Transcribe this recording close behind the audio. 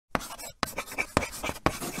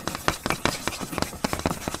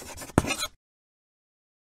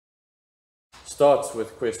starts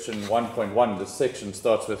with question 1.1. This section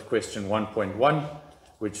starts with question 1.1,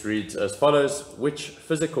 which reads as follows: which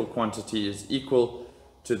physical quantity is equal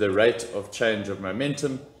to the rate of change of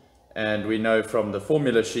momentum? And we know from the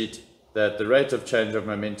formula sheet that the rate of change of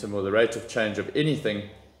momentum, or the rate of change of anything,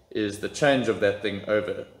 is the change of that thing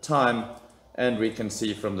over time. And we can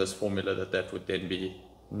see from this formula that that would then be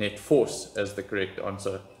net force as the correct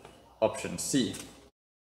answer, option C.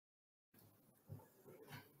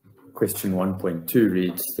 Question 1.2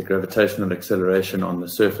 reads: the gravitational acceleration on the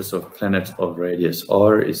surface of a planet of radius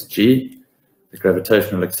r is g. The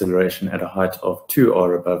gravitational acceleration at a height of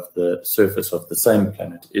 2r above the surface of the same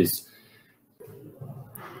planet is.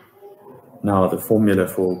 Now the formula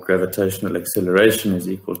for gravitational acceleration is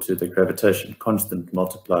equal to the gravitation constant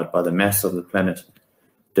multiplied by the mass of the planet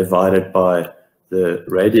divided by the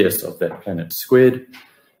radius of that planet squared.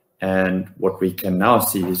 And what we can now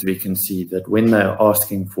see is we can see that when they're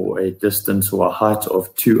asking for a distance or a height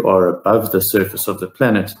of 2r above the surface of the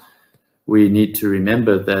planet, we need to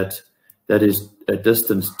remember that that is a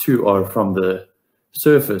distance 2r from the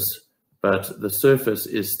surface, but the surface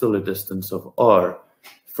is still a distance of r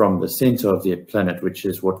from the center of the planet, which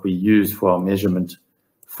is what we use for our measurement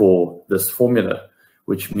for this formula,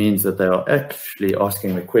 which means that they are actually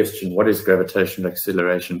asking the question, what is gravitational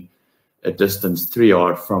acceleration a distance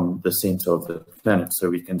 3r from the center of the planet? So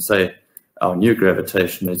we can say our new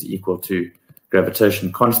gravitation is equal to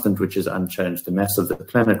gravitation constant, which is unchanged, the mass of the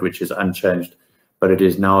planet, which is unchanged, but it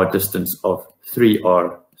is now a distance of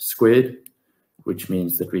 3r squared, which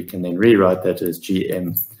means that we can then rewrite that as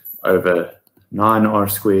gm over 9r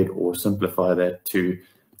squared, or simplify that to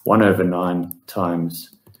 1 over 9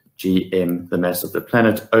 times gm, the mass of the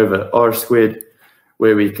planet, over r squared,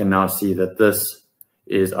 where we can now see that this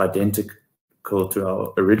is identical to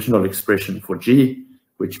our original expression for g,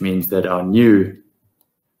 which means that our new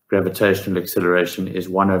gravitational acceleration is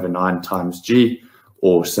 1 over 9 times g,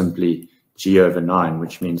 or simply g over 9,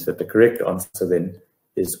 which means that the correct answer then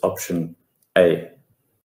is option A.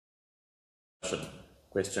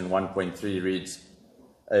 Question 1.3 reads: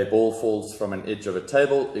 a ball falls from an edge of a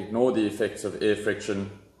table. Ignore the effects of air friction.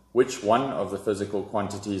 Which one of the physical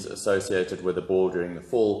quantities associated with the ball during the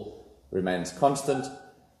fall remains constant?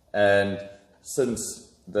 And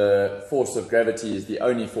since the force of gravity is the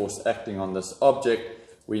only force acting on this object,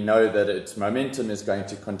 we know that its momentum is going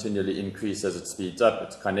to continually increase as it speeds up.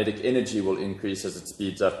 Its kinetic energy will increase as it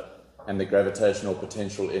speeds up, and the gravitational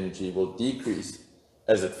potential energy will decrease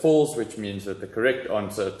as it falls, which means that the correct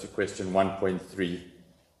answer to question 1.3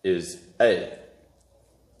 is A.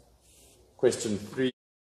 Question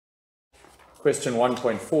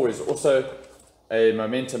 1.4 is also a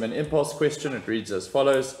momentum and impulse question. It reads as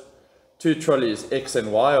follows: two trolleys X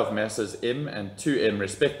and Y of masses m and 2m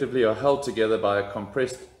respectively are held together by a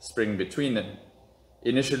compressed spring between them.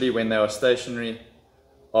 Initially, when they are stationary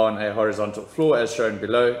on a horizontal floor as shown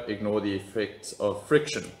below, ignore the effects of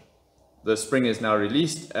friction. The spring is now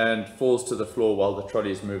released and falls to the floor while the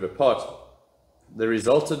trolleys move apart. The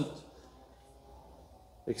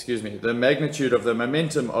magnitude of the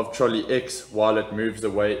momentum of trolley X while it moves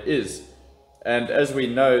away is. And as we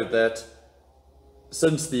know that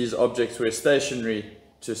since these objects were stationary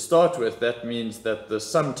to start with, that means that the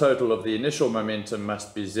sum total of the initial momentum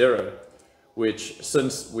must be 0, which,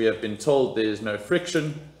 since we have been told there is no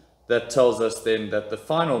friction, that tells us then that the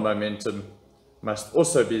final momentum must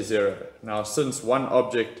also be 0. Now, since one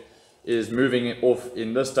object is moving off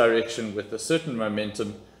in this direction with a certain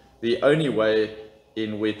momentum, the only way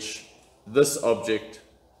in which this object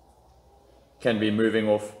can be moving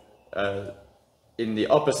off in the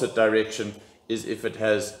opposite direction is if it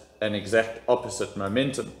has an exact opposite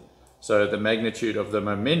momentum. So the magnitude of the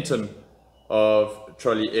momentum of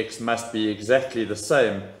trolley X must be exactly the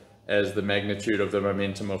same as the magnitude of the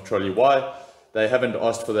momentum of trolley Y. They haven't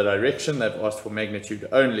asked for the direction, they've asked for magnitude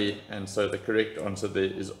only, and so the correct answer there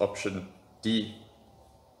is option D.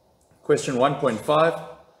 Question 1.5.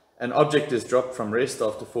 An object is dropped from rest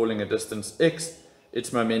after falling a distance x.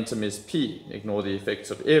 Its momentum is p. Ignore the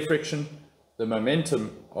effects of air friction. The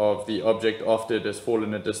momentum of the object after it has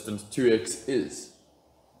fallen a distance 2x is.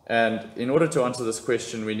 And in order to answer this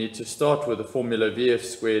question, we need to start with the formula Vf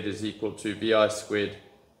squared is equal to Vi squared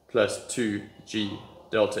plus 2g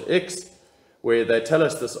delta x, where they tell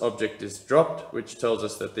us this object is dropped, which tells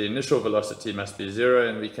us that the initial velocity must be 0,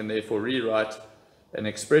 and we can therefore rewrite an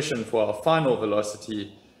expression for our final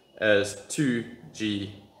velocity as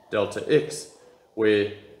 2g delta x,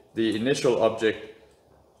 where the initial object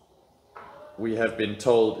we have been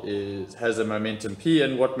told has a momentum p,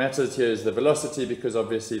 and what matters here is the velocity, because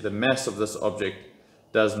obviously the mass of this object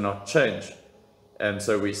does not change. And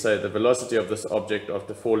so we say the velocity of this object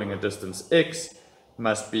after falling a distance x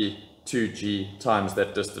must be 2g times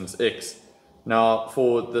that distance x. Now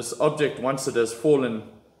for this object, once it has fallen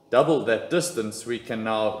double that distance, we can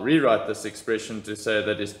now rewrite this expression to say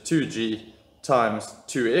that is 2g times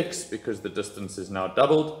 2x, because the distance is now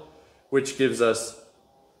doubled, which gives us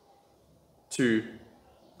 2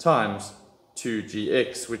 times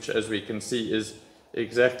 2gx, which as we can see is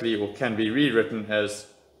exactly, or can be rewritten as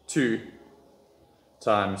 2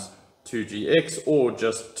 times 2gx, or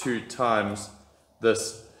just 2 times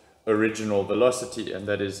this original velocity, and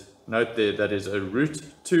that is, note there, that is a root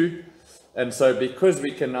 2. And so because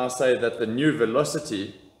we can now say that the new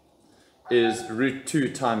velocity is root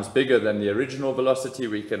 2 times bigger than the original velocity,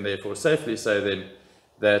 we can therefore safely say then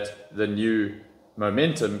that the new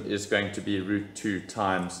momentum is going to be root 2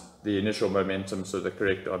 times the initial momentum. So the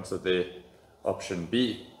correct answer there, option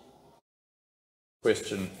B.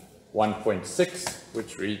 Question 1.6,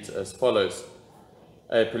 which reads as follows.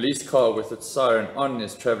 A police car with its siren on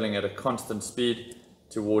is traveling at a constant speed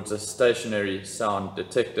towards a stationary sound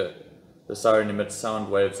detector. The siren emits sound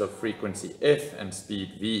waves of frequency f and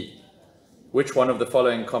speed v. Which one of the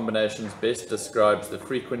following combinations best describes the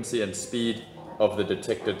frequency and speed of the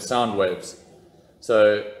detected sound waves?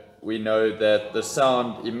 So we know that the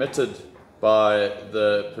sound emitted by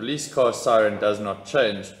the police car siren does not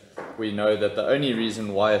change. We know that the only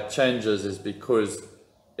reason why it changes is because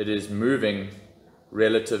it is moving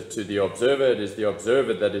relative to the observer. It is the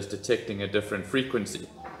observer that is detecting a different frequency.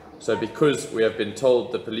 So because we have been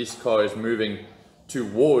told the police car is moving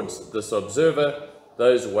towards this observer,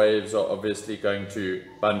 those waves are obviously going to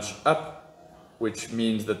bunch up, which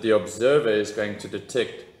means that the observer is going to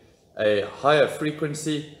detect a higher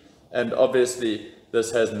frequency, and obviously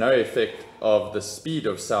this has no effect of the speed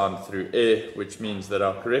of sound through air, which means that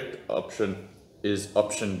our correct option is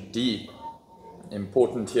option D.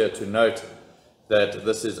 Important here to note that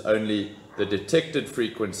this is only the detected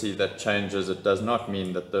frequency that changes. It does not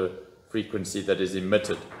mean that the frequency that is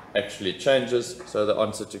emitted actually changes. So the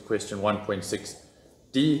answer to question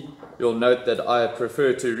 1.6D, you'll note that I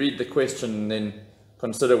prefer to read the question and then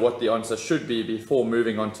consider what the answer should be before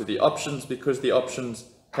moving on to the options, because the options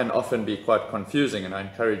can often be quite confusing, and I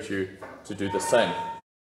encourage you to do the same.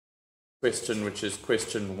 Question, which is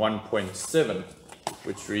question 1.7,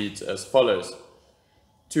 which reads as follows.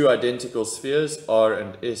 Two identical spheres, R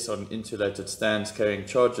and S, on insulated stands carrying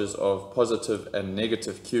charges of positive and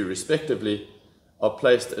negative Q respectively, are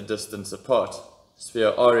placed a distance apart.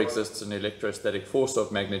 Sphere R exists an electrostatic force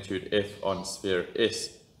of magnitude F on sphere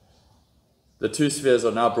S. The two spheres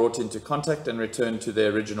are now brought into contact and returned to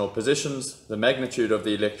their original positions. The magnitude of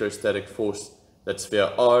the electrostatic force that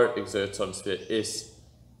sphere R exerts on sphere S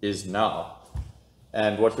is now.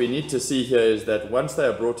 And what we need to see here is that once they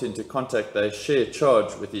are brought into contact, they share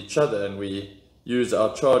charge with each other, and we use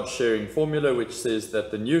our charge sharing formula, which says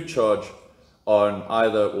that the new charge on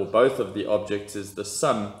either or both of the objects is the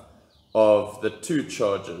sum of the two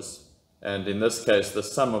charges. And in this case, the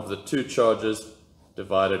sum of the two charges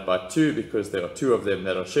divided by 2, because there are two of them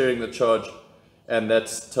that are sharing the charge, and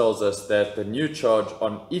that tells us that the new charge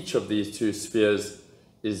on each of these two spheres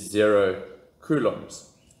is 0 coulombs.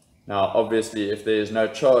 Now obviously if there is no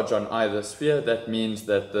charge on either sphere, that means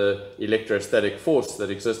that the electrostatic force that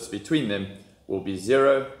exists between them will be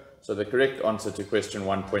 0. So the correct answer to question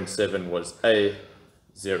 1.7 was A,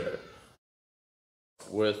 0.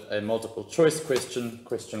 With a multiple choice question,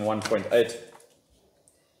 question 1.8.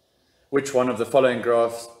 Which one of the following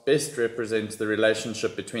graphs best represents the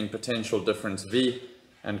relationship between potential difference V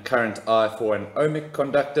and current I for an ohmic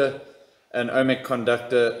conductor? An ohmic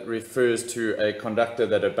conductor refers to a conductor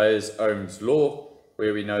that obeys Ohm's law,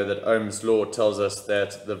 where we know that Ohm's law tells us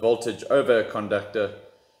that the voltage over a conductor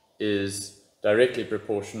is directly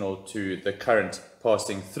proportional to the current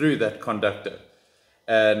passing through that conductor.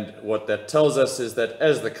 And what that tells us is that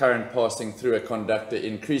as the current passing through a conductor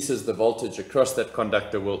increases, the voltage across that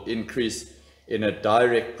conductor will increase in a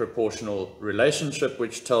direct proportional relationship,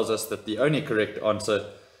 which tells us that the only correct answer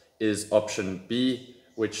is option B,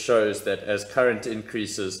 which shows that as current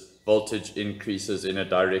increases, voltage increases in a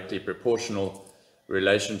directly proportional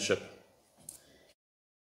relationship.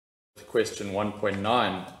 Question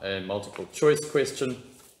 1.9, a multiple choice question,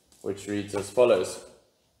 which reads as follows.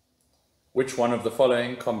 Which one of the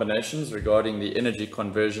following combinations regarding the energy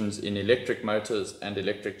conversions in electric motors and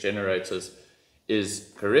electric generators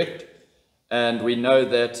is correct? And we know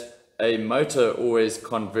that a motor always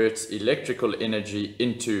converts electrical energy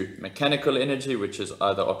into mechanical energy, which is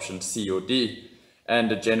either option C or D, and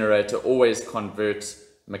a generator always converts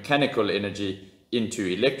mechanical energy into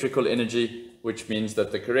electrical energy. which means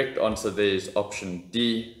that the correct answer there is option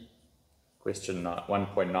D, question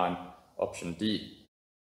 1.9, option D.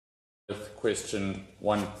 With question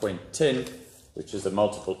 1.10, which is a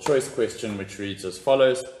multiple choice question, which reads as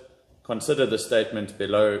follows. Consider the statement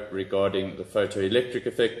below regarding the photoelectric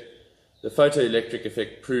effect. The photoelectric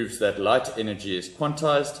effect proves that light energy is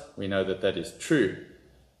quantized. We know that that is true.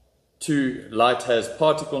 2, light has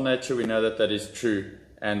particle nature. We know that that is true.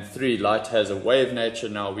 And 3, light has a wave nature.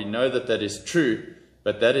 Now we know that that is true,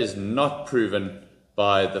 but that is not proven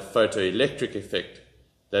by the photoelectric effect.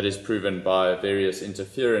 That is proven by various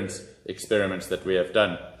interference experiments that we have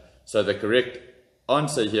done. So the correct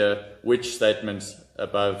answer here, which statements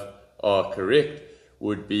above are correct,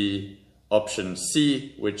 would be option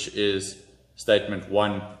C, which is statement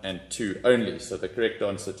 1 and 2 only. So the correct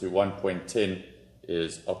answer to 1.10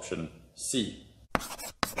 is option C.